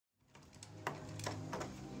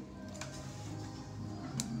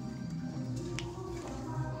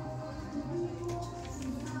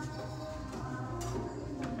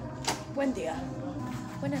Buen dia.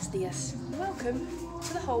 Buenos dias. Welcome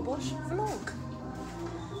to the Holbox vlog.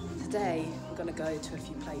 Today we're going to go to a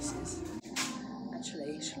few places.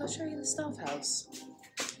 Actually, shall I show you the staff house?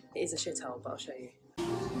 It is a shithole, but I'll show you.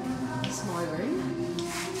 This is my room.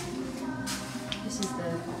 This is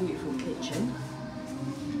the beautiful kitchen.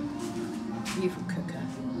 Beautiful cooker.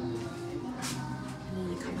 And then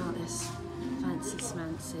you come out this fancy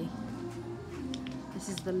smancy. This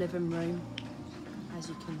is the living room, as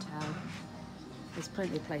you can tell. There's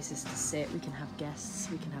plenty of places to sit. We can have guests,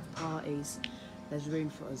 we can have parties. There's room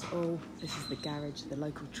for us all. This is the garage, the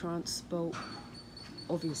local transport.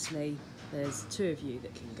 Obviously, there's two of you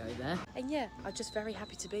that can go there. And yeah, I'm just very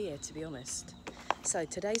happy to be here, to be honest. So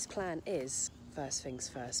today's plan is, first things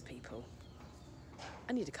first, people.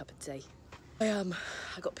 I need a cup of tea. I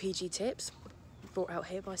got PG tips brought out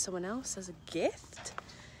here by someone else as a gift.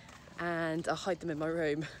 And I hide them in my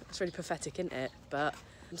room. It's really pathetic, isn't it? But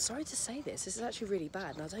I'm sorry to say this is actually really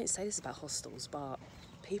bad. And I don't say this about hostels, but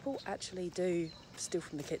people actually do steal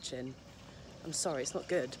from the kitchen. I'm sorry, it's not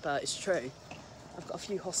good, but it's true. I've got a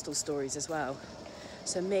few hostel stories as well.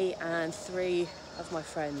 So me and 3 of my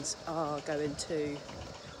friends are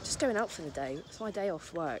just going out for the day. It's my day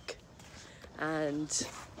off work. And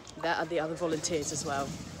there are the other volunteers as well.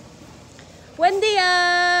 Buen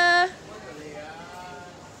dia!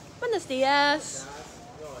 Buenos dias.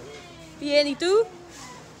 Bien, ¿y tú?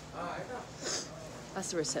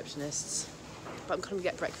 That's the receptionists. But I'm going to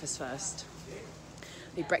get breakfast first.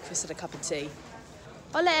 Need breakfast and a cup of tea.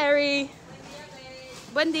 Hola, Eri.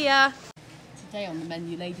 Buen dia. Today on the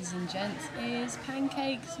menu, ladies and gents, is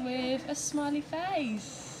pancakes with a smiley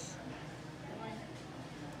face.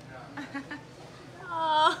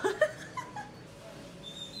 Oh.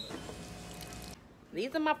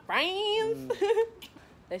 These are my friends.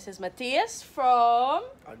 This is Matthias from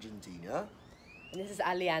Argentina. And this is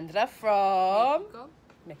Alejandra from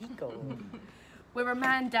Mexico. We're a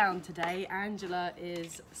man down today. Angela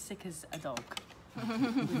is sick as a dog.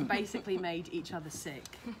 We've basically made each other sick.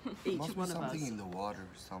 Each Must one be of us. something in the water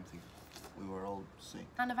or something. We were all sick.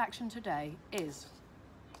 Plan of action today is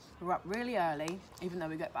we're up really early, even though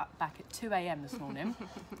we got back at 2 AM this morning.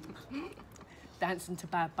 Dancing to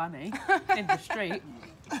Bad Bunny in the street.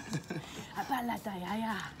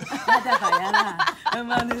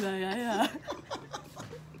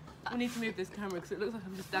 I need to move this camera because it looks like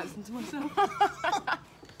I'm just dancing to myself.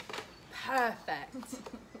 Perfect.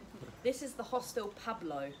 This is the hostel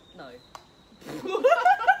Pablo. No.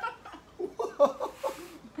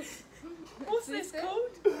 What's this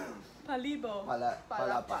called? Palibo.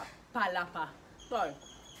 Palapa. Palapa. So,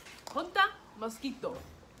 Punta, mosquito.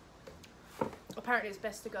 Apparently it's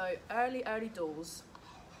best to go early doors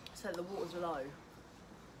so the water's low.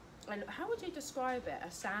 And how would you describe it? A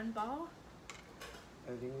sandbar?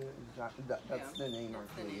 I think that's the name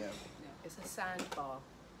actually, yeah. It's a sandbar.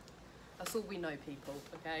 That's all we know, people,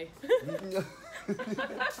 okay?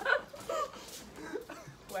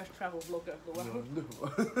 Worst travel vlogger of the world.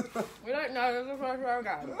 We don't know, this is the first row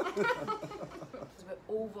again. We're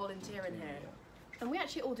all volunteering here. And we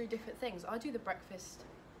actually all do different things. I do the breakfast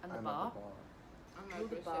and the bar. I'm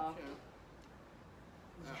the bar.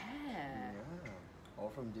 Yeah. Yeah. All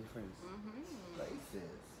from different places.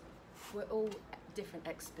 We're all different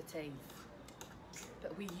expertise,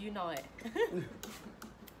 but we unite.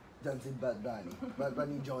 Dancing Bad Bunny. Bad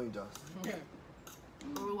Bunny joined us.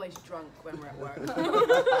 We're always drunk when we're at work.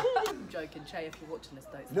 I'm joking, Che, if you're watching this,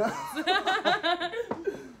 don't.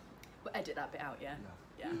 We'll edit that bit out, yeah?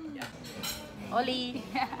 Yeah. Oli.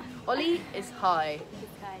 Yeah. Oli is hi.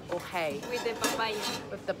 Or hey. With the papaya.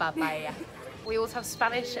 With the papaya. We always have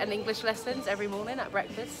Spanish and English lessons every morning at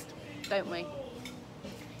breakfast, don't we?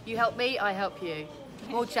 You help me, I help you.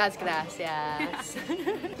 Muchas gracias.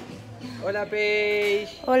 Hola, peix.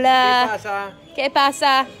 Hola. ¿Qué pasa? ¿Qué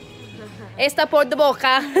pasa? Esta por de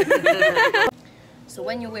boca. So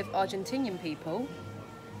when you're with Argentinian people,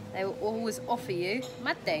 they will always offer you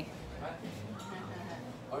mate.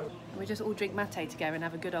 We just all drink mate together and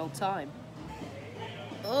have a good old time.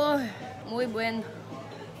 Oh, muy buen.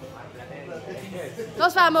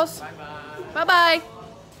 Nos vamos. Bye bye.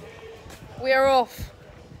 We are off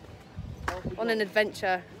on an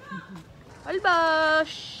adventure.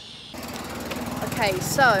 Holbox. Okay,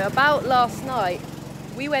 so about last night,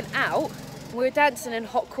 we went out. We were dancing in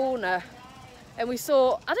Hot Corner, and we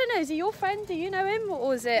saw. I don't know. Is he your friend? Do you know him, or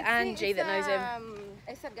was it Angie that knows him?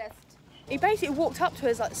 It's a guest. He basically walked up to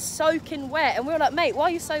us like soaking wet, and we were like, mate, why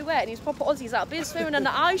are you so wet? And he's proper Aussie. He's like, I've been swimming in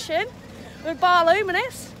the ocean with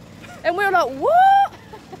bioluminescence. And we were like, what?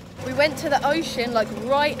 We went to the ocean like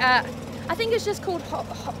right at, I think it's just called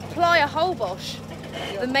Playa Holbox.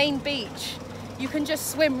 the main beach. You can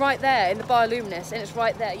just swim right there in the bioluminescence, and it's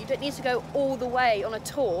right there. You don't need to go all the way on a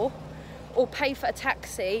tour or pay for a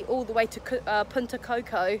taxi all the way to Punta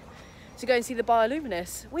to go and see the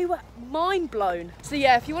bioluminescence. We were mind blown. So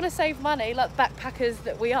yeah, if you want to save money, like backpackers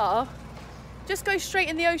that we are, just go straight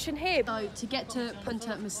in the ocean here. So to get to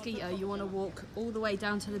Punta Mosquito, you want to walk all the way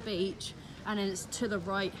down to the beach, and then it's to the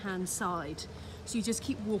right hand side. So you just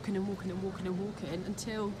keep walking and walking and walking and walking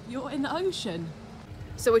until you're in the ocean.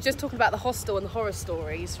 So we're just talking about the hostel and the horror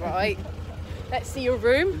stories, right? Let's see your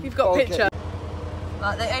room. You've got a picture.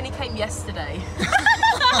 Like, they only came yesterday.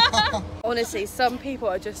 Honestly, some people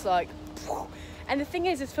are just like, phew. And the thing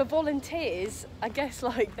is for volunteers, I guess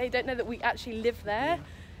like they don't know that we actually live there,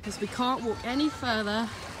 because we can't walk any further.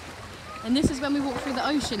 And this is when we walk through the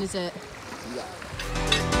ocean, is it? Yeah.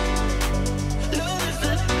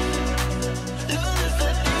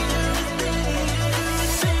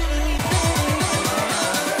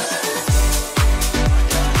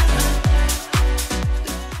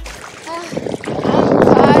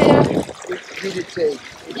 Did it take?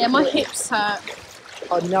 Yeah, my hips hurt.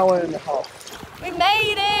 An hour and a half. We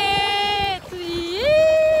made it!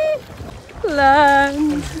 Yeah.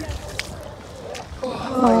 Land.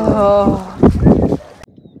 Oh.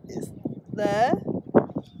 It's there.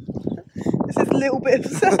 This is a little bit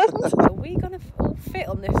of sand. Are we gonna all fit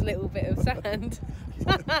on this little bit of sand?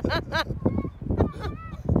 Oh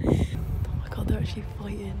my god, they're actually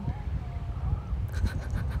fighting.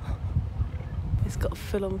 It's got a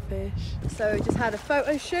full-on fish. So we just had a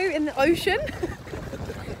photo shoot in the ocean.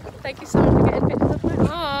 Thank you so much for getting pictures of my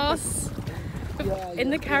ass. In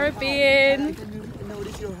the Caribbean. I can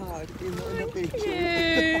notice your heart in the picture.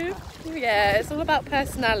 Thank you. Yeah, it's all about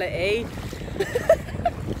personality.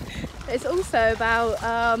 It's also about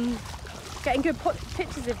getting good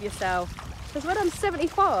pictures of yourself. Because when I'm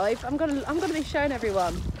 75, I'm gonna be showing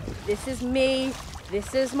everyone. This is me.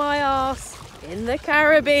 This is my ass in the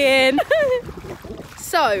Caribbean.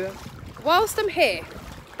 So, whilst I'm here,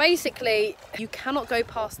 basically you cannot go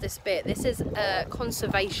past this bit. This is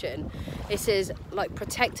conservation. This is like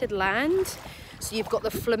protected land. So you've got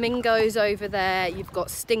the flamingos over there, you've got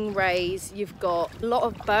stingrays, you've got a lot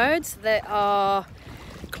of birds that are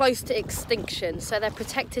close to extinction, so they're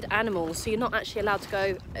protected animals, so you're not actually allowed to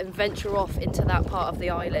go and venture off into that part of the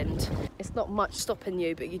island. It's not much stopping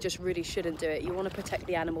you, but you just really shouldn't do it. You want to protect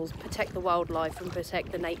the animals, protect the wildlife, and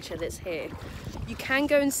protect the nature that's here. You can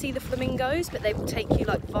go and see the flamingos, but they will take you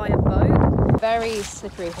like via boat. Very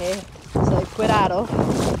slippery here, so cuidado.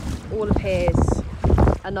 All of here is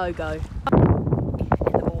a no-go.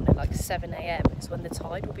 In the morning, like 7 AM, is when the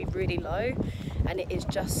tide will be really low, and it is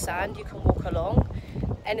just sand you can walk along.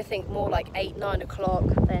 Anything more like 8, 9 o'clock,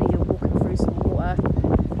 then you're walking through some water.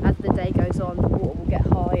 As the day goes on, the water will get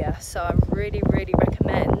higher. So I really, really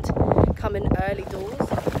recommend coming early doors.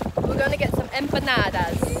 We're going to get some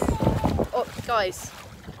empanadas. Oh, guys,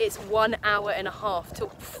 it's 1 hour and a half to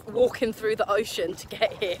walking through the ocean to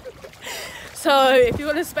get here. So if you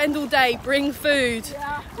want to spend all day, bring food,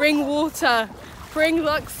 bring water, bring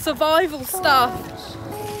like survival stuff.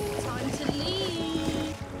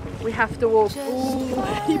 We have to walk all the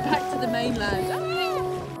way back to the mainland.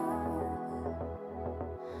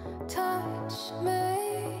 Touch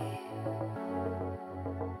me.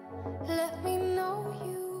 Let me know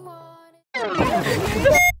you want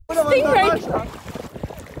it. Stingray!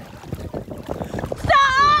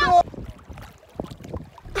 Stop!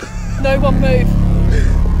 No one move.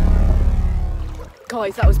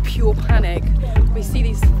 Guys, that was pure panic. We see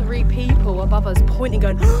these 3 people above us pointing,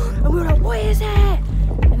 going, and we were like, what is it?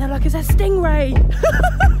 And they're like, it's a stingray.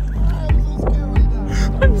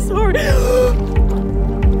 I'm sorry. I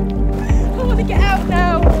want to get out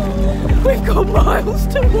now. We've got miles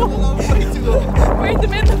to walk. We're in the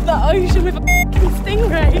middle of the ocean with a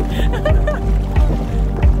stingray.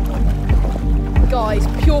 Guys,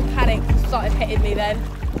 pure panic started hitting me then.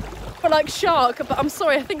 We're like shark, but I'm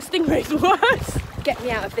sorry, I think stingray's worse. Get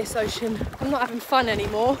me out of this ocean. I'm not having fun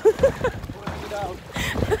anymore.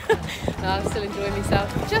 No, I'm still enjoying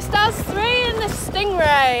myself. Just us 3 in the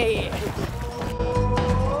stingray.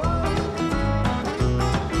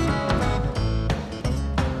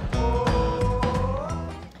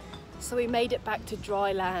 So we made it back to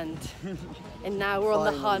dry land, and now we're on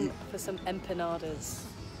the hunt for some empanadas.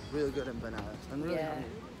 Really good empanadas. I'm really hungry.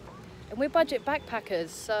 And we're budget backpackers,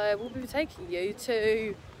 so we'll be taking you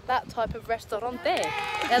to that type of restaurante.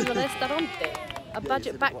 El restaurante. A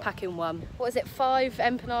budget backpacking one. What is it, 5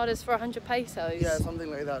 empanadas for 100 pesos? Yeah,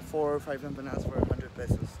 something like that. 4 or 5 empanadas for 100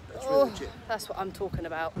 pesos. That's really cheap. That's what I'm talking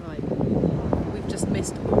about. Right, we've just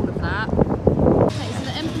missed all of that. Okay, so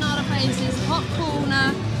the empanada place is hot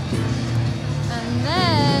corner, and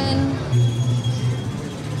then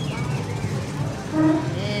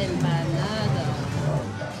empanada.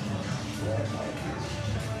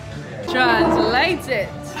 Translate it.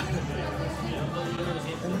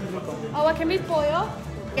 Oh, I can be pollo.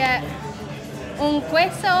 Get un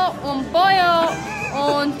queso, un pollo,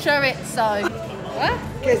 un chorizo. What?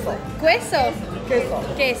 Queso. Queso. Queso.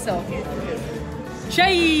 Queso.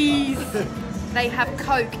 Cheese. They have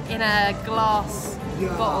Coke in a glass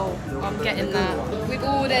bottle. I'm getting that. We've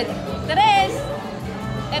ordered 3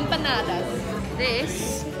 empanadas.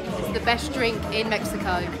 This is the best drink in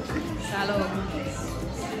Mexico. Salud.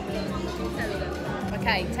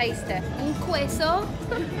 Okay, taste it. Un queso.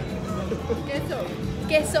 Queso.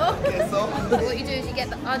 Queso. Queso. What you do is you get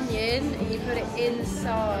the onion and you put it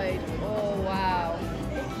inside. Oh wow.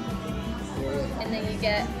 And then you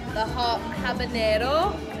get the hot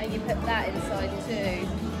habanero and you put that inside too.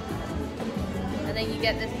 And then you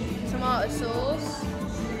get the tomato sauce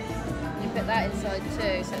and you put that inside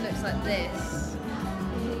too. So it looks like this.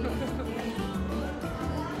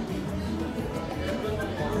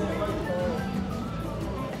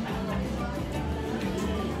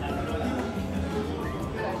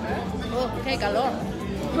 Oh, qué calor.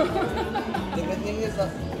 The good thing is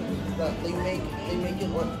that they make it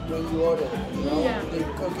when you order it. You know, they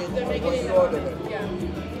cook it when you order it.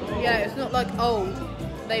 Yeah, it's not like old.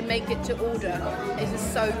 They make it to order. This is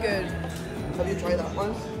so good. Have you tried that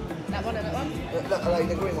one? That one and that one? Like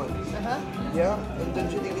the green one? Uh-huh. Yeah? And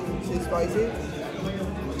don't you think it's spicy?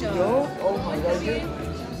 Sure. No? Oh my god.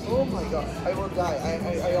 Oh my god. I will die.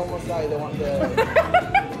 I almost died the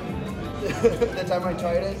time I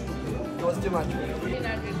tried it. It was too much. It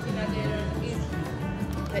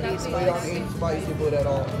is We don't spicy. eat spicy food at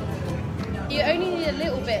all. You only need a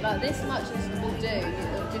little bit, like this much will do.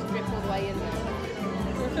 It'll just drip all the way in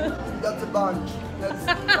there. That's a bunch. That's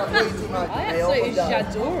not way too much. I almost absolutely died.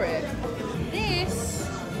 adore it. This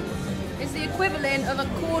is the equivalent of a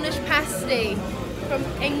Cornish pasty from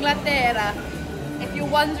Inglaterra. If you're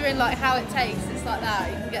wondering like how it tastes, it's like that.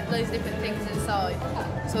 You can get loads of different things inside.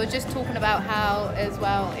 So we're just talking about how, as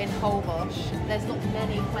well, in Holbox, there's not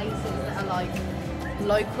many places that are like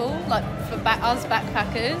local, like for us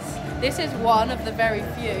backpackers. This is one of the very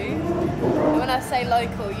few. And when I say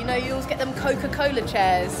local, you know, you always get them Coca-Cola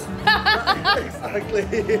chairs. Exactly.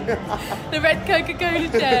 The red Coca-Cola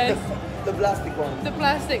chairs. The plastic one. The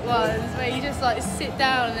plastic ones where you just like sit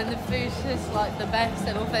down and then the food's just like the best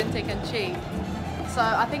and authentic and cheap. So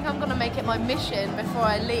I think I'm gonna make it my mission before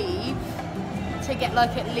I leave to get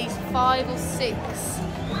like at least 5 or 6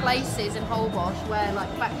 places in Holbox where like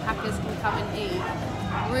backpackers can come and eat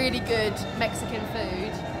really good Mexican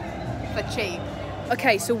food for cheap.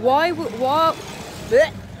 Okay, so while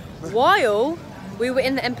we were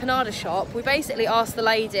in the empanada shop, we basically asked the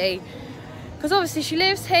lady, because obviously she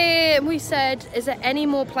lives here, and we said, is there any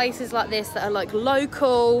more places like this that are like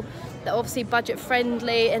local, that are obviously budget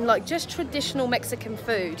friendly and like just traditional Mexican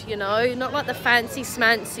food, you know, not like the fancy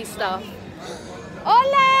smancy stuff.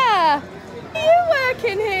 Hola! Are you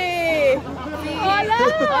working here? Hola!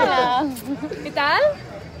 Hola! ¿Qué tal?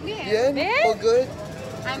 Yeah? Bien? All good?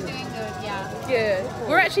 I'm doing good, yeah. Good.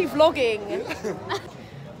 We're actually vlogging.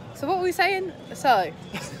 So what were we saying? So,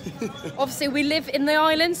 obviously we live in the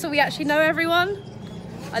island, so we actually know everyone.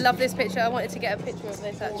 I love this picture. I wanted to get a picture of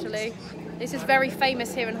this actually. This is very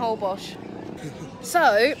famous here in Holbox.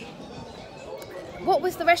 So, what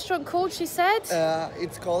was the restaurant called, she said?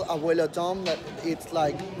 It's called Abuelo Tom, but it's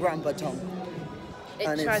like Grandpa Tom. It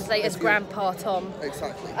and translates as it's good. Grandpa Tom.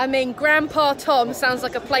 Exactly. I mean, Grandpa Tom sounds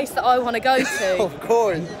like a place that I want to go to. Of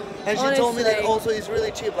course. And she told me that Honestly. also it's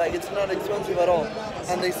really cheap, like it's not expensive at all.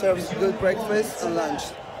 And they serve good breakfast and lunch.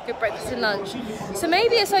 Good breakfast and lunch. So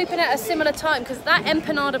maybe it's open at a similar time, because that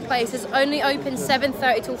empanada place is only open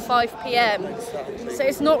 7:30 till 5 p.m. So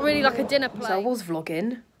it's not really like a dinner place. So I was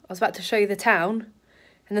vlogging. I was about to show you the town,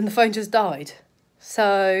 and then the phone just died.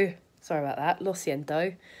 So sorry about that. Lo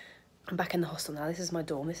siento. I'm back in the hostel now. This is my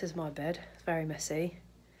dorm. This is my bed. It's very messy.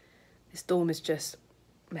 This dorm is just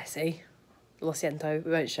messy. Lo siento.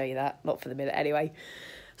 We won't show you that. Not for the minute anyway.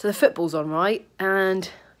 So the football's on, right? And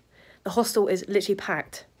the hostel is literally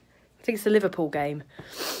packed. I think it's the Liverpool game.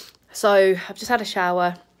 So I've just had a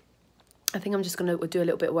shower. I think I'm just going to do a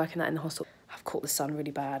little bit of work in that in the hostel. I've caught the sun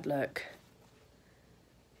really bad, look.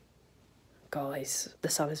 Guys, the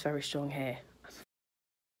sun is very strong here.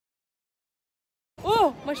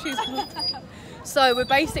 Oh, my shoes. So we're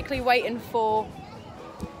basically waiting for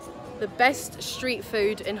the best street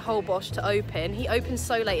food in Holbox to open. He opens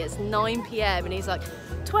so late, it's 9 p.m. and he's like,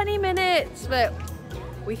 20 minutes, but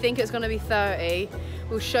We think it's gonna be 30.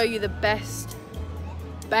 We'll show you the best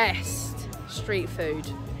street food.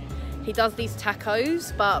 He does these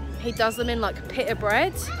tacos, but he does them in like pita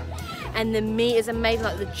bread, and the meat is amazing.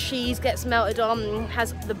 Like the cheese gets melted on,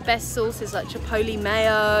 has the best sauces like chipotle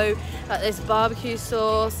mayo, like there's barbecue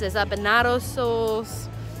sauce, there's habanero sauce.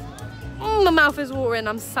 My mouth is watering,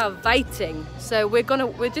 I'm salivating. So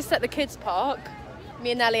we're just at the kids park.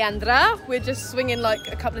 Me and Alejandra, we're just swinging like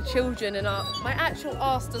a couple of children, and my actual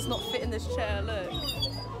ass does not fit in this chair, look.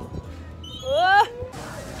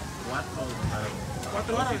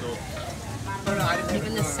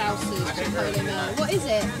 Even the salsas, chipotle mayo. What is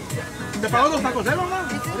it? ¿Te pago dos tacos, mamá?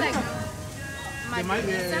 This is like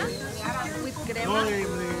mayonesa with crema.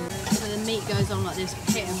 So the meat goes on like this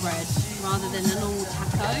pita bread rather than a normal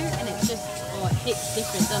taco, and it's just, oh, it hits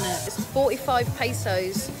different, doesn't it? It's 45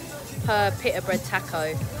 pesos per pita bread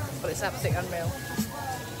taco, but it's absolutely unreal.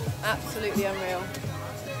 Absolutely unreal.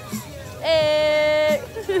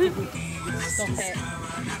 Stop it.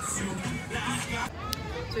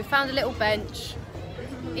 So we found a little bench,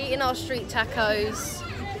 eating our street tacos,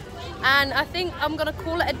 and I think I'm gonna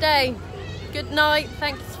call it a day. Good night,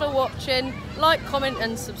 thanks for watching. Like, comment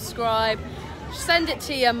and subscribe. Send it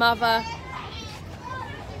to your mother.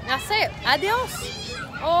 That's it. Adios.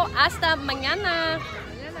 O hasta mañana.